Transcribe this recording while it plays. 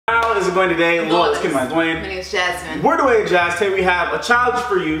is Dwayne today. Let's get my Dwayne. My name is Jasmine. We're Dwayne and Jazz. Today we have a challenge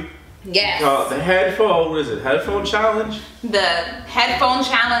for you. Yes. Called the headphone, what is it? Headphone challenge? The headphone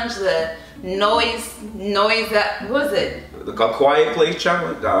challenge, the noise, what is it? The quiet place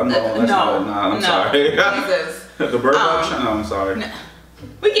challenge? I'm sorry. Jesus. The bird box challenge? No, I'm sorry. No.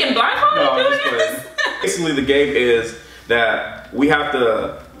 We getting blindfolded doing this? Basically the game is that we have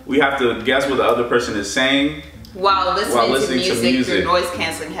to guess what the other person is saying while listening to music through noise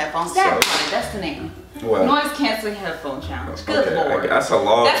canceling headphones. That's the name. What? Noise canceling headphone challenge. Good Lord. That's a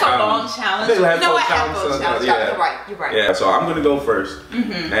long challenge. That's a long challenge. You know what? Headphone challenge. Yeah. You're right. Yeah, so I'm going to go first.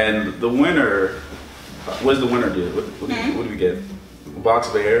 And the winner, what does the winner get? What do we get? A box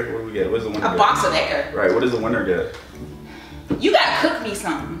of air? What do we get? What does the winner get? A box of air? Right, what does the winner get? You got to cook me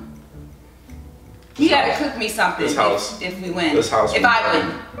something. You got to cook me something if we win. This house. If I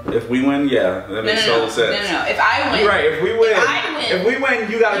win. If we win, yeah, that makes total sense. No. If I win, you're right. If we win, if we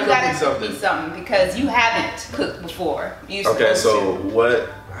win, you gotta cook me something because you haven't cooked before. Okay, so what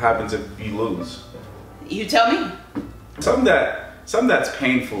happens if you lose? You tell me. Something that's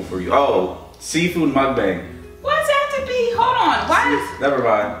painful for you. Oh, seafood mukbang. Why does that have to be? Hold on. Why? Never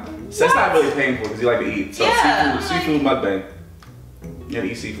mind. So it's not really painful because you like to eat. So yeah, seafood mukbang. You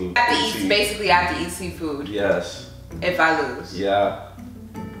gotta eat seafood. Basically, I have to eat seafood. Yes. If I lose. Yeah.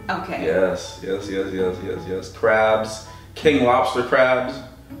 Okay. Yes. Crabs, king lobster crabs,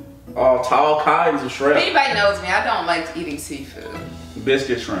 all kinds of shrimp. If anybody knows me, I don't like eating seafood.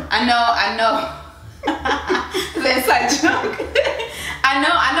 Biscuit shrimp. I know. That's like joke. I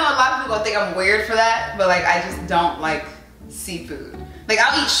know a lot of people think I'm weird for that, but like I just don't like seafood. Like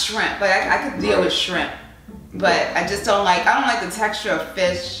I'll eat shrimp. Like I could deal with shrimp, but I just don't like. I don't like the texture of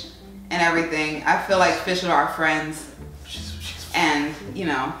fish and everything. I feel like fish are our friends. And you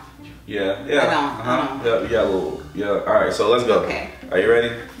know. Yeah. I don't. Yeah. All right, so let's go. Okay. Are you ready?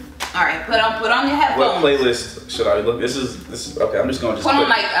 All right. Put on your headphones. What playlist should I look? This is okay. I'm just going to put on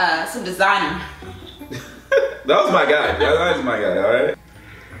like some designer. That was my guy. That was my guy. All right.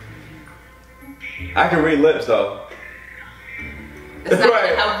 I can read lips though. That's not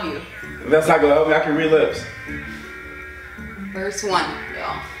gonna help you. That's not gonna help me. I can read lips. Verse 1,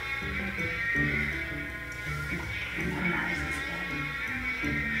 y'all.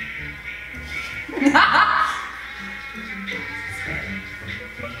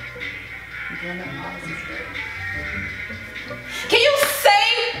 Can you say?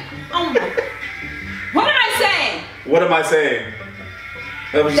 Oh my! What am I saying? What am I saying?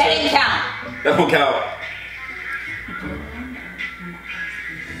 That didn't count. That don't count.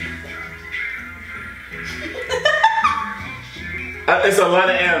 It's a lot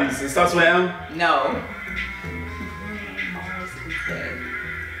of M's. It starts with M? No.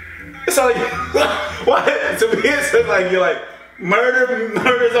 It's like, what? To me, it's like you're like,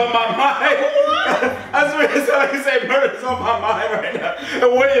 murder's on my mind. That's what it sounds like you say, murder's on my mind right now. And the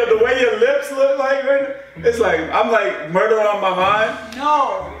way your lips look like right now, it's like, I'm like, murder on my mind?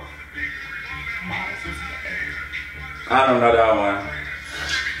 No. I don't know that one.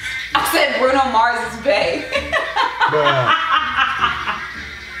 I said Bruno Mars's Bae.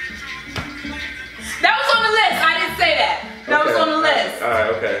 That was on the list. I didn't say that. That was on the list. All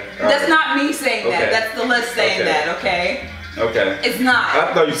right, okay. That's not me saying that. That's the list saying that, okay? Okay. It's not.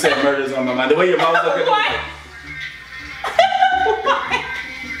 I thought you said murder's on my mind. The way your mouth looking. What?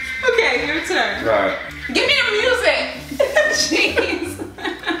 Okay, your turn. All right. Give me the music. Jeez.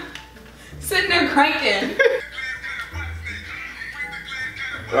 Sitting there cranking.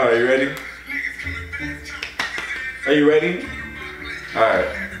 All right, you ready? Are you ready? All right.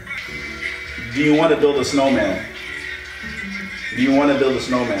 Do you want to build a snowman? Do you want to build a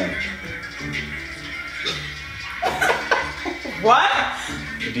snowman? What?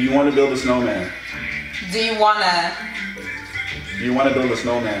 Do you want to build a snowman? Do you want to build a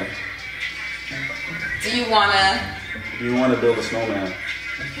snowman? Do you want to build a snowman?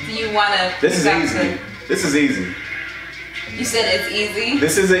 Do you want to... This is easy. This is easy. You said it's easy?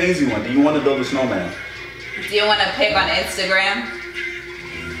 This is an easy one. Do you want to build a snowman? Do you want to pick on Instagram?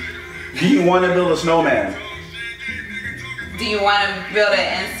 Do you want to build a snowman? Do you want to build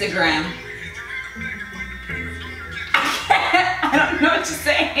an Instagram? I don't know what you're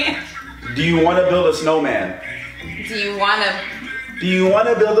saying. Do you want to build a snowman? Do you want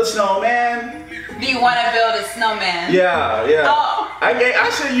to build a snowman? Do you want to build a snowman? Yeah. Oh.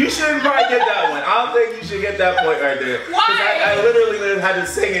 You should probably get that one. I don't think you should get that point right there. Why? I literally had to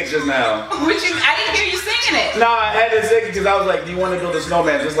sing it just now. I didn't hear you singing it. No, I had to sing it because I was like, do you want to build a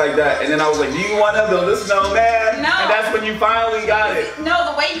snowman? Just like that. And then I was like, do you want to build a snowman? No. And that's when you finally got it.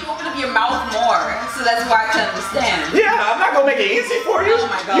 No, the way you open up your mouth more. So that's why I can understand. Yeah, I'm not going to make it easy for you. Oh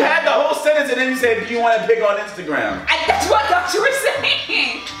my God. You had the whole sentence and then you said, do you want to pick on Instagram? That's what I thought you were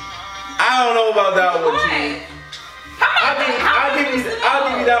saying. I don't know about that one. What? I'll give you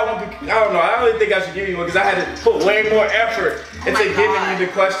that one. I don't know. I don't even think I should give you one because I had to put way more effort into giving you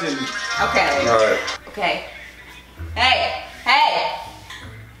the question. Okay. All right. Okay. Hey.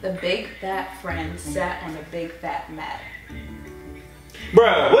 The big fat friend sat on a big fat mat.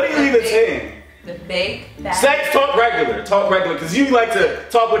 Bruh, what are you even saying? The big fat. Sex, talk regular, because you like to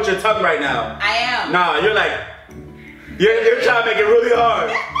talk with your tongue right now. I am. Nah, you're like, you're trying to make it really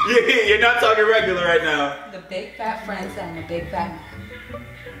hard. You're not talking regular right now. The big fat friend sat on a big fat mat.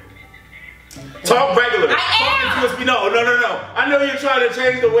 Talk regular. I am. No. I know you're trying to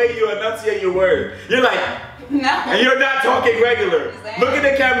change the way you enunciate your word. You're like, no. And you're not talking regular. Look at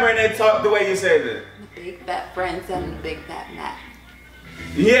the camera and then talk the way you say it. The big fat friend sat on a big fat mat.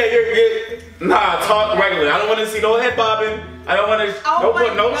 Yeah, talk regular. I don't want to see no head bobbing. I don't want to, don't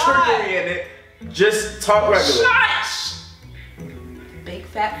put no trickery in it. Just talk regular. Shush! Big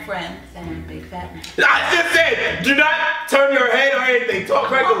fat friend sat on a big fat mat. I just said, do not turn your head or anything. Talk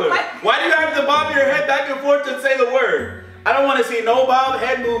regular. Why do you have to bob your head back and forth to say the word? I don't want to see no bob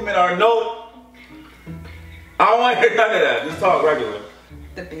head movement or no. I don't want to hear none of that. Just talk regular.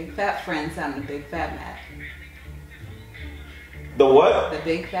 The big fat friend sat on a big fat mat. The what? The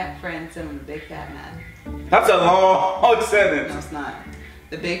big fat friend sat on a big fat mat. That's a long sentence. No, it's not.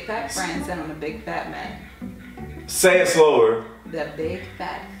 The big fat friend sat on a big fat mat. Say it slower. The big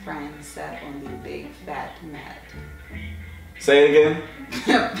fat friend sat on the big fat mat. Say it again.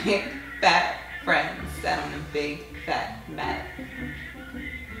 The big fat friend sat on a big fat mat.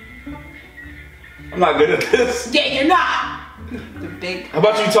 I'm not good at this. Yeah, you're not. The big. How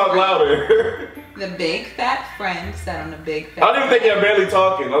about you talk louder? The big fat friend sat on a big fat. I don't even think you're barely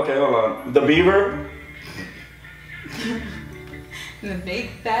talking. Okay, hold on. The beaver. The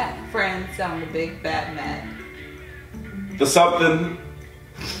big fat friend sat on the big fat mat. The something.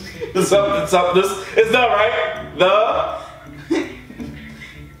 The something. It's not right.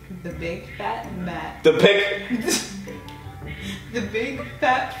 The big fat mat. The pick. The big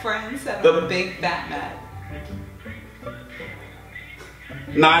fat friend sat on the big fat mat.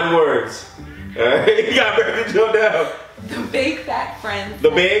 9 words. Alright, you got to drill down. The big fat friend.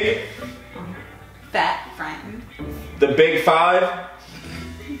 The big fat friend. The big 5.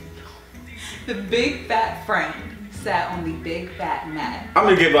 The big fat friend sat on the big fat mat. I'm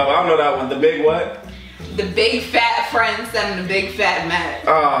gonna give up. I don't know that one. The big what? The big fat friend sat on the big fat mat.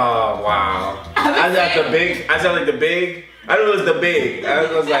 Oh wow. I got the big. I said like the big. I knew it was the big.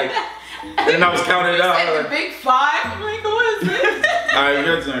 I was like, and then I was counting it out. Like the big 5. I'm like, what is this? Alright,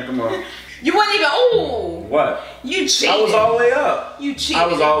 your turn. Come on. You weren't even. Ooh. What? You cheated. I was all the way up. You cheated. I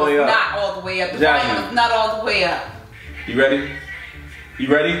was all the way up. Not all the way up. The Jasmine. volume was not all the way up. You ready?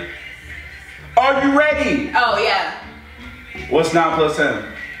 You ready? Are you ready? Oh yeah. What's 9 plus 10?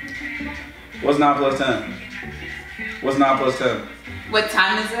 What's 9 plus 10? What's 9 plus 10? What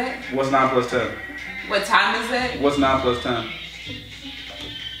time is it? What's 9 plus 10? What time is it? What's 9 plus 10?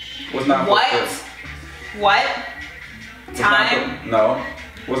 What's 9 plus 10? What? What's Time? No.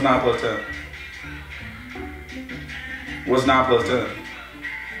 What's 9 plus 10? What's 9 plus 10?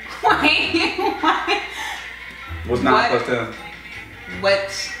 Wait, what? What's 9 plus 10?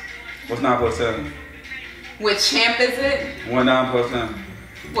 What's 9 plus 10? What champ is it? What 9 plus 10?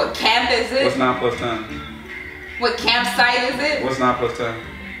 What camp is it? What's 9 plus 10? What campsite is it? What's 9 plus 10?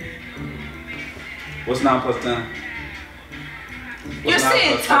 What's 9 plus 10? You're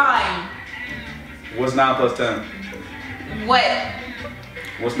saying time. What's 9 plus 10? What?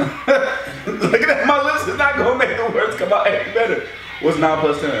 What's 9? Look at that, my lips is not gonna make the words come out any better. What's 9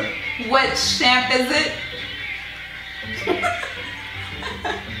 plus 10? What champ is it?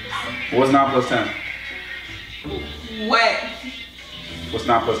 What's 9 plus 10? What? What's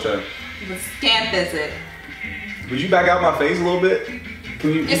 9 plus 10? What scamp is it? Would you back out my face a little bit?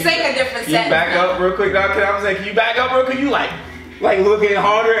 You're saying a different Can you back up real quick? I was like, can you back up real quick? You like looking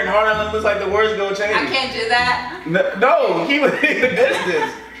harder and harder and it looks like the words gonna change. I can't do that. No, keep it in the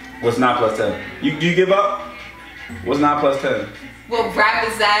distance. What's 9 plus 10? You give up? What's 9 plus 10? What rap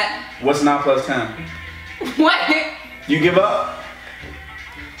is that? What's 9 plus 10? What? You give up?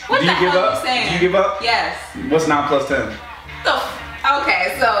 What Do the you give hell up? are you saying? Do you give up? Yes. What's 9 plus 10?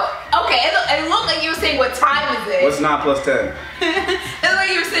 Okay, it looked like you were saying what time is it? What's 9 plus 10? It looked like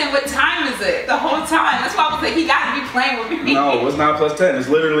you were saying what time is it the whole time. That's why I was like, he got to be playing with me. No, what's 9 plus 10? It's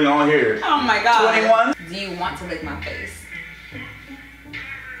literally on here. Oh my god. 21? Do you want to lick my face?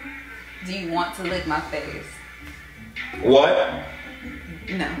 Do you want to lick my face? What?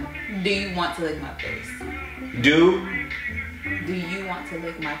 No. Do you want to lick my face? Do Do you want to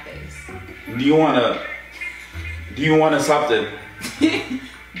lick my face? Do you want something? Do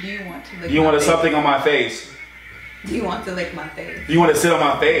you want to lick Do you want something on my face? Do you want to lick my face? Do you want to sit on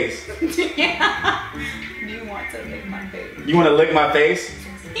my face? Yeah. Do you want to lick my face? You want to lick my face?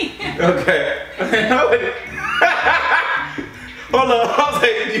 Yeah. Okay. Hold on. I was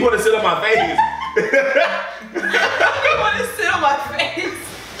like, do you want to sit on my face? You want to sit on my face?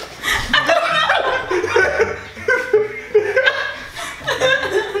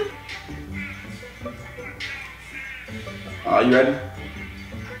 Are you ready?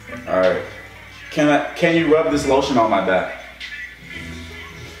 Alright. Can you rub this lotion on my back?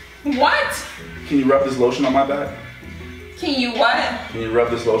 What? Can you rub this lotion on my back? Can you what? Can you rub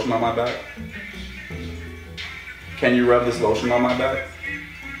this lotion on my back? Can you rub this lotion on my back?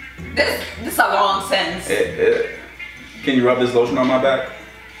 This is a long sentence. Can you rub this lotion on my back?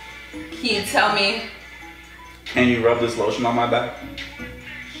 Can you tell me? Can you rub this lotion on my back?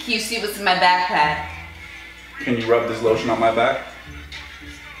 Can you see what's in my backpack? Can you rub this lotion on my back?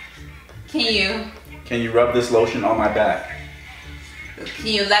 Can you rub this lotion on my back? Can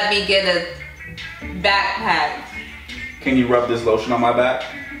you let me get a backpack? Can you rub this lotion on my back?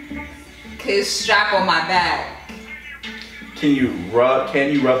 Can you strap on my back? Can you rub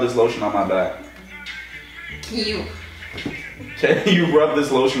this lotion on my back? Can you rub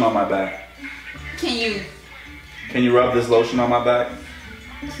this lotion on my back? Can you rub this lotion on my back?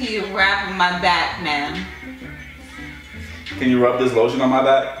 Can you wrap on my back, man? Can you rub this lotion on my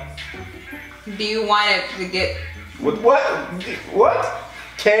back? Do you want it to get... What?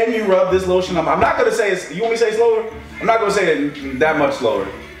 Can you rub this lotion on my... I'm not going to say it... You want me to say it slower? I'm not going to say it that much slower.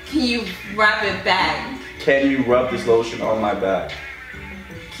 Can you wrap it back? Can you rub this lotion on my back?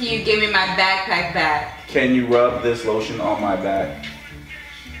 Can you give me my backpack back? Can you rub this lotion on my back?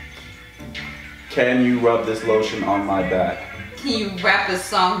 Can you rub this lotion on my back? Can you rap a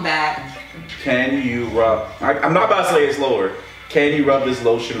song back? Can you rub... I'm not about to say it slower. Can you rub this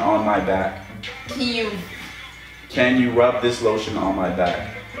lotion on my back? Can you rub this lotion on my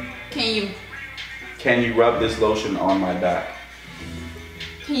back? Can you rub this lotion on my back?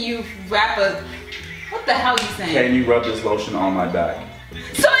 Can you rap a... What the hell are you saying? Can you rub this lotion on my back?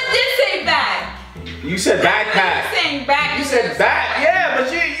 So it did say back. You said backpack. You saying back. You said back. Yeah,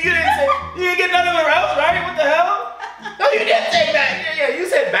 but you didn't say... You didn't get nothing else, right? What the hell? No, you didn't say back. Yeah, you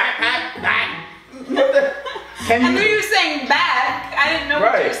said backpack. Back. What the... I knew you were saying back. I didn't know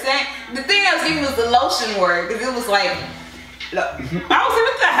what you were saying. The thing I was giving was the lotion word because it was like, look. I was like,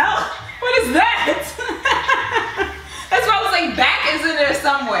 what the hell? What is that? That's why I was like, back is in there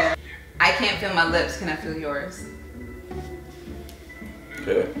somewhere. I can't feel my lips. Can I feel yours?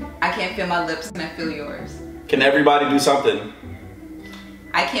 Okay. I can't feel my lips. Can I feel yours? Can everybody do something?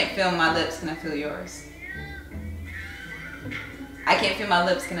 I can't feel my lips. Can I feel yours? I can't feel my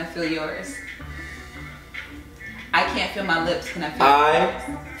lips. Can I feel yours? I can't feel my lips. Can I feel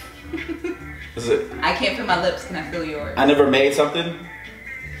yours? Is it? I can't feel my lips. Can I feel yours? I never made something.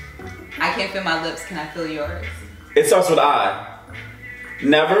 I can't feel my lips. Can I feel yours? It starts with I.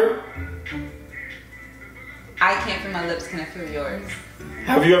 Never. I can't feel my lips. Can I feel yours?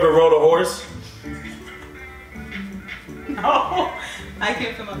 Have you ever rode a horse? No. I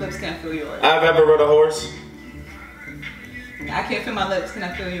can't feel my lips. Can I feel yours? I've ever rode a horse. I can't feel my lips. Can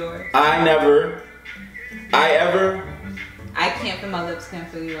I feel yours? I never. I ever. I can't feel my lips. Can I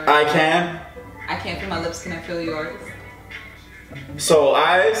feel yours? I can. I can't feel my lips. Can I feel yours? So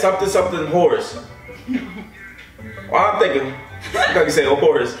I something horse. Well, I'm thinking. I thought you say a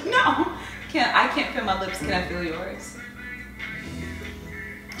horse. No. I can't feel my lips. Can I feel yours?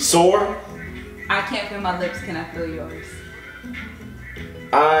 Sore. I can't feel my lips. Can I feel yours?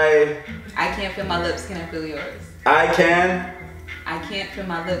 I can't feel my lips. Can I feel yours? I can. I can't feel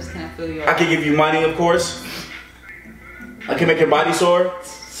my lips. Can I feel yours? I can give you money, of course. I can make your body sore.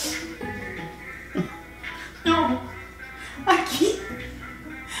 No.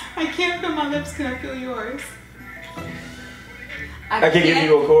 I can't feel my lips. Can I feel yours? I can give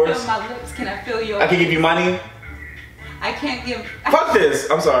you, of course. Feel my lips. Can I feel yours? I can give you money. I can't give. Fuck this.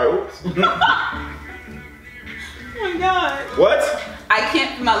 I'm sorry. Oops. Oh my god. What? I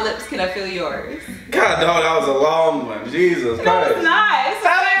can't feel my lips. Can I feel yours? God, dog, that was a long one. Jesus Christ. No, it's not. It's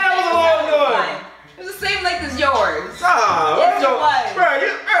That was a long one. It was the same length as yours. Ah, Yes, it was. Bro,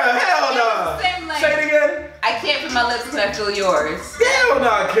 hell no. It was the same length. Say it again. I can't feel my lips. Can I feel yours? Hell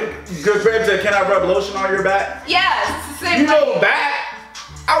no. Compared to can I rub lotion on your back? Yes, it's the same You know length. back?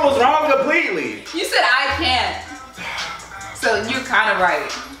 I was wrong completely. You said I can't. So you're kind of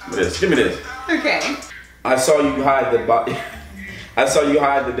right. Give me this. Okay. I saw you hide the body. I saw you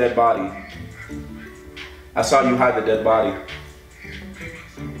hide the dead body. I saw you hide the dead body.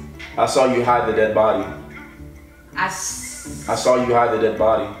 I saw you hide the dead body. I saw you hide the dead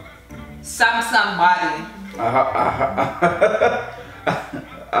body. Somebody.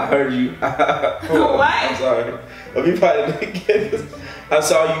 I heard you. What? I'm sorry. Let me try to get this. I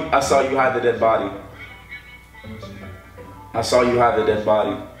saw you hide the dead body. I saw you hide the dead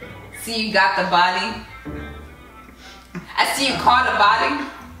body. See you got the body. I see you caught the body.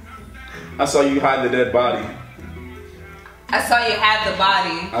 I saw you hide the dead body. I saw you have the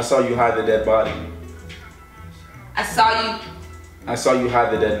body. I saw you hide the dead body. I saw you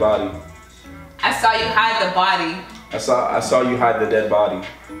hide the dead body. I saw you hide the body. I saw you hide the dead body.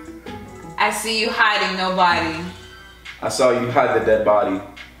 I see you hiding nobody. I saw you hide the dead body.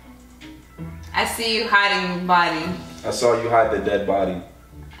 I see you hiding the body. I saw you hide the dead body.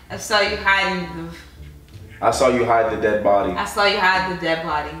 I saw you hiding the... I saw you hide the dead body. I saw you hide the dead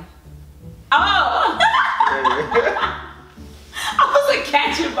body. Oh! I was like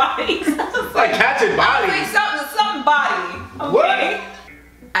catching bodies. Like catching bodies? Like something body. Okay. What?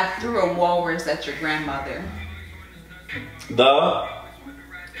 I threw a walrus at your grandmother.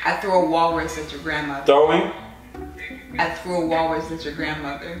 I threw a walrus at your grandmother. Throwing? I threw a walrus at your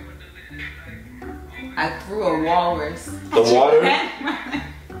grandmother. I threw a walrus. The water?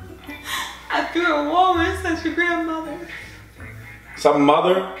 I threw a walrus at your grandmother. Some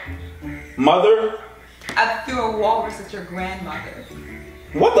mother? Mother? I threw a walrus at your grandmother.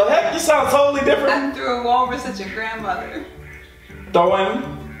 What the heck? You sound totally different. I threw a walrus at your grandmother. Throwing?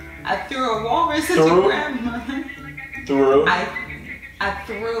 I threw a walrus at your grandmother. Threw? I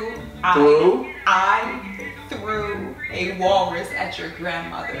threw a walrus at your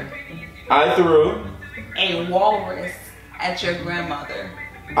grandmother. I threw a walrus at your grandmother.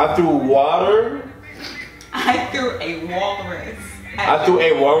 I threw water. I threw a walrus. I threw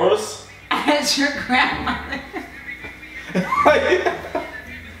a walrus at your grandmother.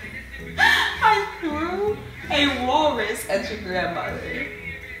 I threw a walrus at your grandmother.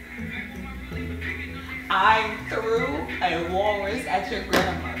 I threw a walrus at your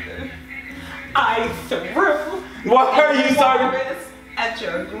grandmother. I threw What are you talking? walrus at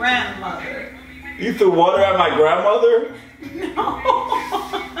your grandmother. You threw water at my grandmother? No.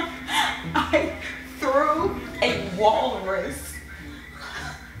 I threw a walrus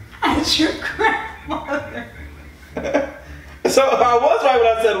at your grandmother. So I was right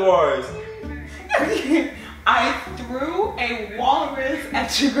when I said walrus. I threw a walrus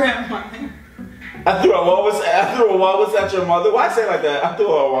at your grandmother. I threw a walrus at your mother. Why say it like that? I threw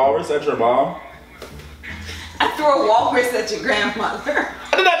a walrus at your mom. I threw a walrus at your grandmother.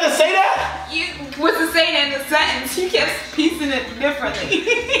 Did I just say that? You wasn't saying it in the sentence. You kept piecing it differently.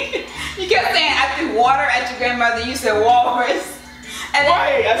 You kept saying I threw water at your grandmother. You said walrus. And then,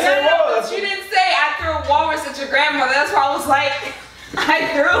 Right, I said walrus. But you didn't say I threw a walrus at your grandmother. That's why I was like, I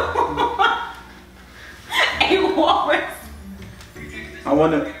threw a walrus. I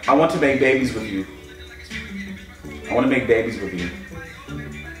want to make babies with you. I want to make babies with you.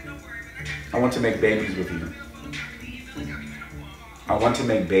 I want to make babies with you. I want to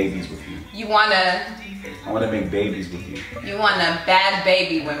make babies with you. You wanna... I want to make babies with you. You want a bad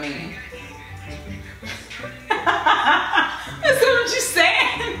baby with me. That's what you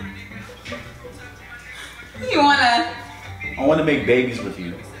saying. You wanna... I want to make babies with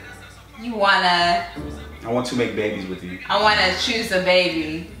you. You wanna... I want to make babies with you. I wanna choose a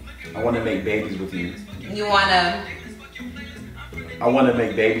baby. I want to make babies with you. You wanna... I want to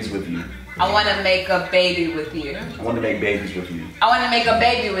make babies with you. I wanna make a baby with you. I want to make babies with you. I wanna make a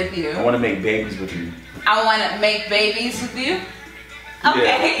baby with you. I want to make babies with you. I wanna make babies with you.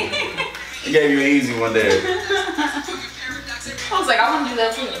 Okay. Yeah. I gave you an easy one there. I was like, I wanna do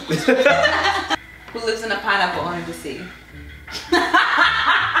that too. Who lives in a pineapple under the sea?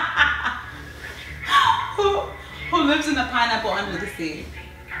 Who lives in a pineapple under the sea?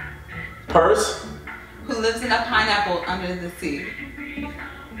 Purse? Who lives in a pineapple under the sea?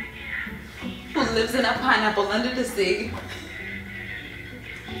 Who lives in a pineapple under the sea?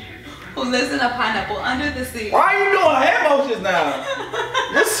 Who lives in a pineapple under the sea? Why are you doing hand motions now?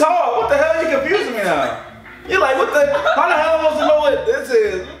 This song, what the hell are you confusing me now? You're like, what the, how the hell am I supposed to know what this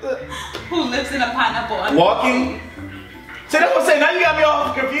is? What the? Who lives in a pineapple under Walking? the sea? See, that's what I'm saying, now you got me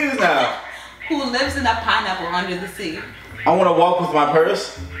all confused now. Who lives in a pineapple under the sea? I want to walk with my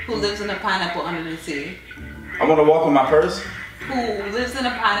purse. Who lives in a pineapple under the sea? I want to walk with my purse. Who lives in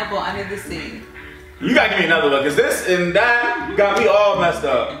a pineapple under the sea? You gotta give me another look, cause this and that got me all messed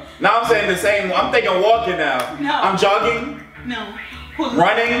up. Now I'm saying the same, I'm thinking walking now. No. I'm jogging. No.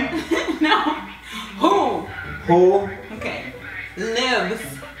 Running. No. Who? Who? Okay. Lives.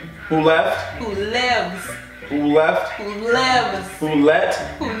 Who left? Who lives. Who left? Who lives. Who let?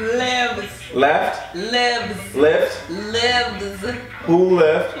 Who lives. Left. Lives. Lift. Lives. Who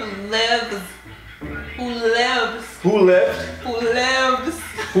lift? Lives. Who lives. Who lift? Who lives.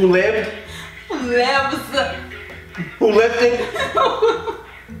 Who lived? Who lives. Who lifted?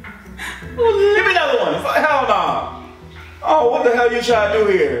 Who lives. Give me another one. Hell no. Oh, what the hell you trying to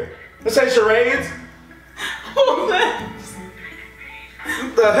do here? This ain't charades. Who lives.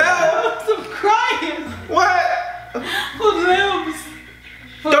 What the hell? I'm crying. What? Who lives.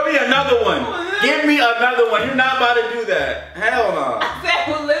 Give me another one. Give me another one. You're not about to do that. Hell no. I said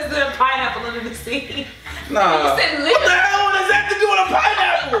who lives in a pineapple under the sea. Nah. You said live. What the hell does that have to do with a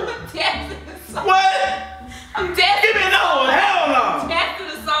pineapple? I'm dancing to the song. What? I'm dancing. Give me another one. Hell no. Dancing to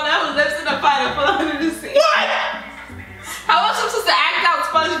the song that who lives in a pineapple under the sea. What? How else am I supposed to act out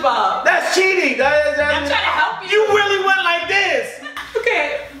SpongeBob? That's cheating. I'm trying to help you. You really went like this.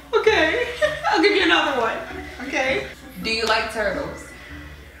 Okay. Okay. I'll give you another one. Okay. Do you like turtles?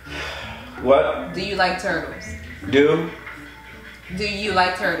 What? Do you like turtles? Do you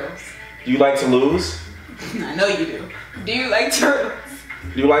like turtles? you like to lose? I know you do. Do you like turtles?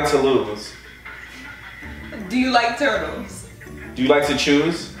 Do you like to lose? Do you like turtles? Do you like to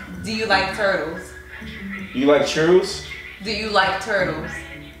choose? Do you like turtles? Do you like choose? Do you like turtles?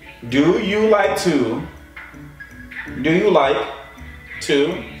 Do you like to? Do you like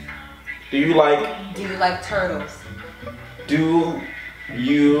to? Do you like? Do you like turtles? Do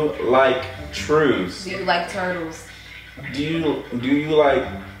you like truths? Do you like turtles? Do you like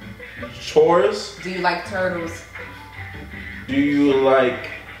chores? Do you like turtles? Do you like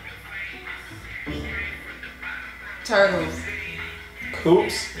Turtles.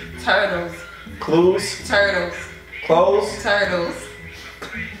 coops? Turtles. Clues? Turtles. Clothes? Turtles.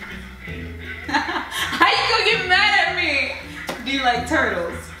 How you gonna get mad at me? Do you like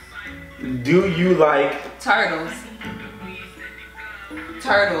turtles? Do you like Turtles.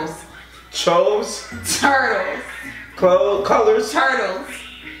 Turtles. chose? Turtles. Colors? Turtles.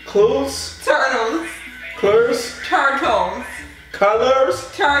 Clues? Turtles. Colors? Turtles.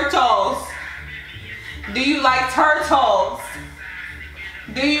 Colors? Turtles. Do you like turtles?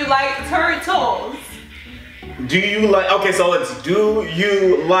 Do you like turtles? Do you like, okay, so it's do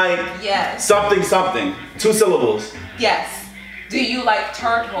you like Yes. something something. 2 syllables. Yes. Do you like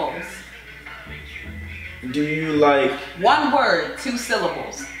turtles? Do you like 1 word, 2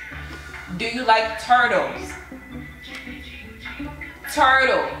 syllables. Do you like turtles?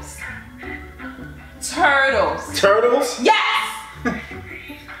 Turtles. Turtles. turtles? Yes!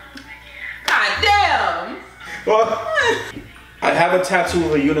 God damn! Well, I have a tattoo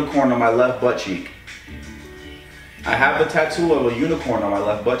of a unicorn on my left butt cheek. I have a tattoo of a unicorn on my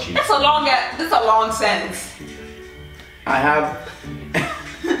left butt cheek. That's a long sentence. I have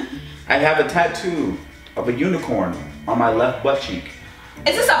a tattoo of a unicorn on my left butt cheek.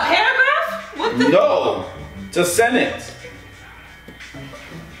 Is this a paragraph? What the? No, it's a sentence.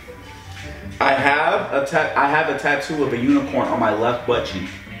 I have a tattoo of a unicorn on my left butt cheek.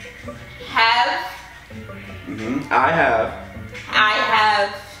 Have. I have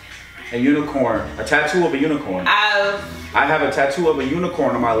a unicorn, a tattoo of a unicorn. I have a tattoo of a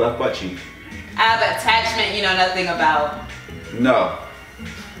unicorn on my left butt cheek. I have attachment you know nothing about. No.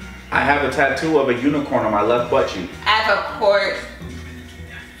 I have a tattoo of a unicorn on my left butt cheek. I have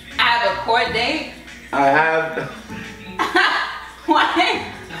a court date. I have What?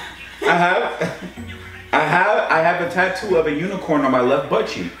 I have a tattoo of a unicorn on my left butt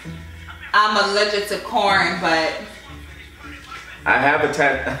cheek. I'm allergic to corn, but I have a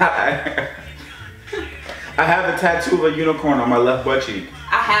tattoo of a unicorn on my left butt cheek.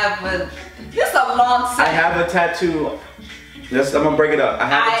 this is a long sentence. I have a tattoo. Yes, I'm gonna break it up. I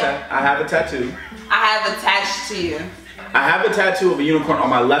have a tattoo. I have attached to you. I have a tattoo of a unicorn on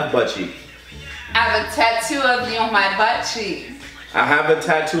my left butt cheek. I have a tattoo of you on my butt cheek. I have a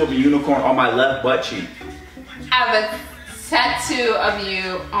tattoo of a unicorn on my left butt cheek. I have a tattoo of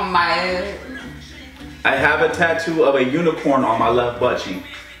you on my... I have a tattoo of a unicorn on my left butt cheek.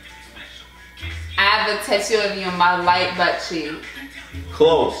 I have a tattoo of you on my light butt cheek.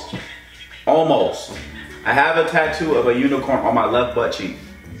 Close. Almost. I have a tattoo of a unicorn on my left butt cheek.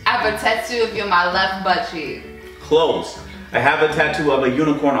 I have a tattoo of you on my left butt cheek. Close. I have a tattoo of a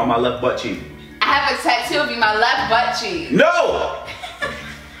unicorn on my left butt cheek. I have a tattoo of you on my left butt cheek. No!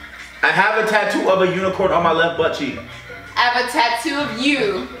 I have a tattoo of a unicorn on my left butt cheek. I have a tattoo of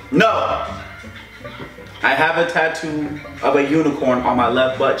you. No! I have a tattoo of a unicorn on my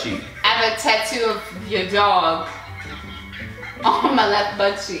left butt cheek. I have a tattoo of your dog on my left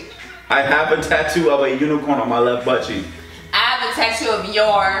butt cheek. I have a tattoo of a unicorn on my left butt cheek. I have a tattoo of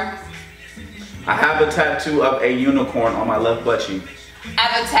your... I have a tattoo of a unicorn on my left butt cheek. I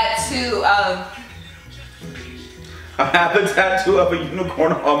have a tattoo of. I have a tattoo of a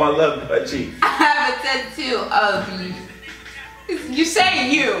unicorn on my left butt cheek. I have a tattoo of. You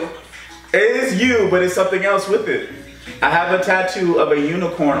say you. It is you, but it's something else with it. I have a tattoo of a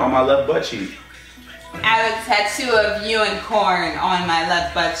unicorn on my left butt cheek. I have a tattoo of you and corn on my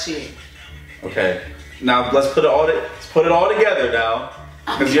left butt cheek. Okay. Now let's put it all together now.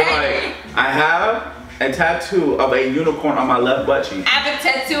 Because you're like, I have a tattoo of a unicorn on my left butt cheek. I have a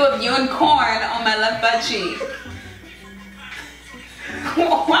tattoo of you and corn on my left butt cheek.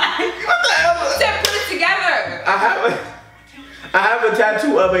 What? What the hell? You said put it together. I have a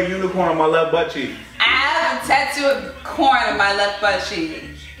tattoo of a unicorn on my left butt cheek. I have a tattoo of corn on my left butt cheek.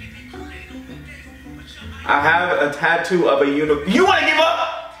 I have a tattoo of a unicorn. You want to give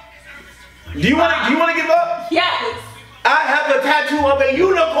up? Do you want to give up? Yes. I have a tattoo of a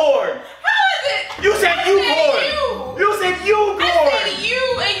unicorn. How is it? You said unicorn. You said unicorn. I said you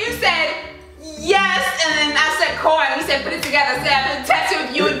and you said yes, and then I said corn. You said put it together. I said I have a tattoo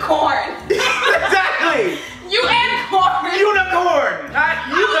of you and corn. Exactly. You and corn. Unicorn. Not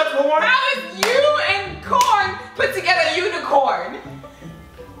unicorn. How is you and corn put together unicorn?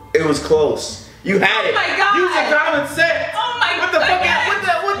 It was close. You had it. Oh my God. Use your common sense. Oh my What the fuck? God.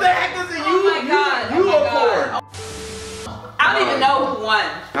 What the heck is it? Oh my God. Unicorn. I don't even know who won.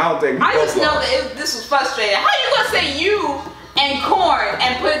 I don't think. I just know that this was frustrating. How you gonna say you and corn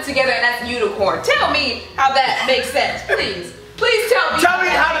and put it together and that's unicorn? Tell me how that makes sense, please. Please tell me. Tell me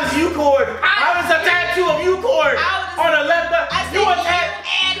how does unicorn? How does a tattoo of unicorn on the left? I said you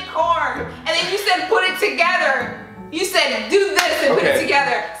and corn, and then you said put it together. You said do this and put it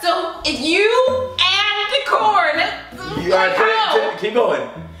together. So it's you and the corn. You keep going.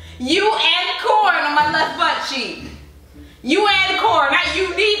 You and corn on my left butt cheek. You and corn, not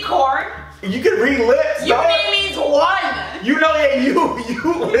you need corn. You can read lips. You need means one. You know that you.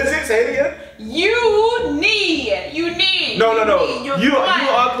 What is it? Say it again. You need. No. You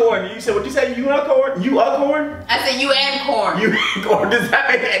are corn. You said what you say? You are corn. You are corn. I said you and corn. You and corn. Does that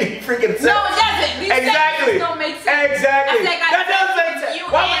make any freaking sense? No, it doesn't. These exactly. don't make sense. Exactly. That does make sense. You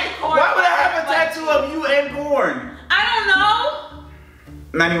Why and corn. Why would I have a tattoo of you and corn? I don't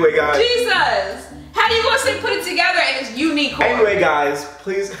know. Anyway, guys. Jesus. How do you gonna say put it together and it's you need corn? Anyway, guys,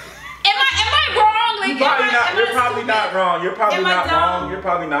 please. Am I wrong? Like, You're probably not wrong. You're probably not wrong. You're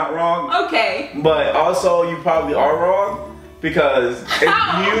probably not wrong. Okay. But also, you probably are wrong because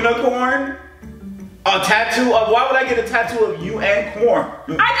it's unicorn. A tattoo of, why would I get a tattoo of you and corn? I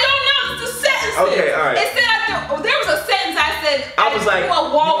don't know. It's the sentence. Okay, all right. It said there was a sentence I said. I was like, a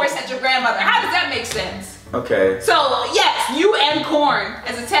walrus at your grandmother. How does that make sense? Okay. So yes, you and corn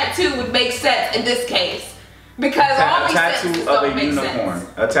as a tattoo would make sense in this case because all these sentences don't make sense.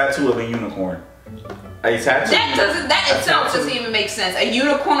 A tattoo of a unicorn. A tattoo. That itself doesn't even make sense. A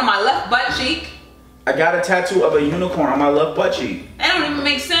unicorn on my left butt cheek. I got a tattoo of a unicorn on my left butt cheek. That don't even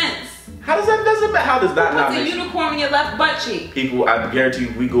make sense. How does that not make sense? What's a unicorn on your left butt cheek? People, I guarantee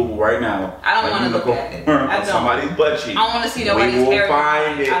you, we Google right now. I don't want to look at it. I don't. Somebody's butt cheek. I don't want to see nobody's hair. We will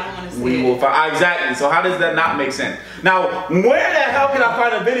find it. I don't want to see We will find exactly. So how does that not make sense? Now, where the hell can I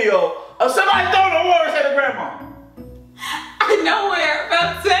find a video of somebody throwing a walrus at a grandma? I know where, but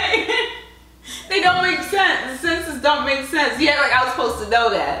I'm saying they don't make sense. The sentences don't make sense. Yeah, like I was supposed to know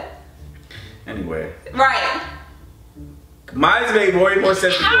that. Anyway. Right. Mine's made way more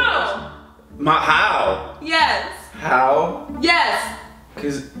sense than yours. How? How? Yes. How? Yes.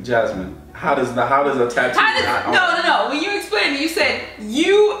 Because Jasmine, how does a tattoo? No. When you explained it, you said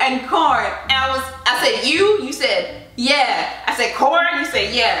you and corn, and I said you said yeah. I said corn, you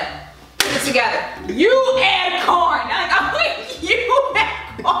said yeah. Put it together. You and corn. Like I'm like you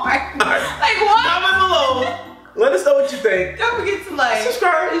and corn. Right. Like what? Comment below. Let us know what you think. Don't forget to like,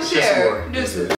 subscribe, and share. Just more.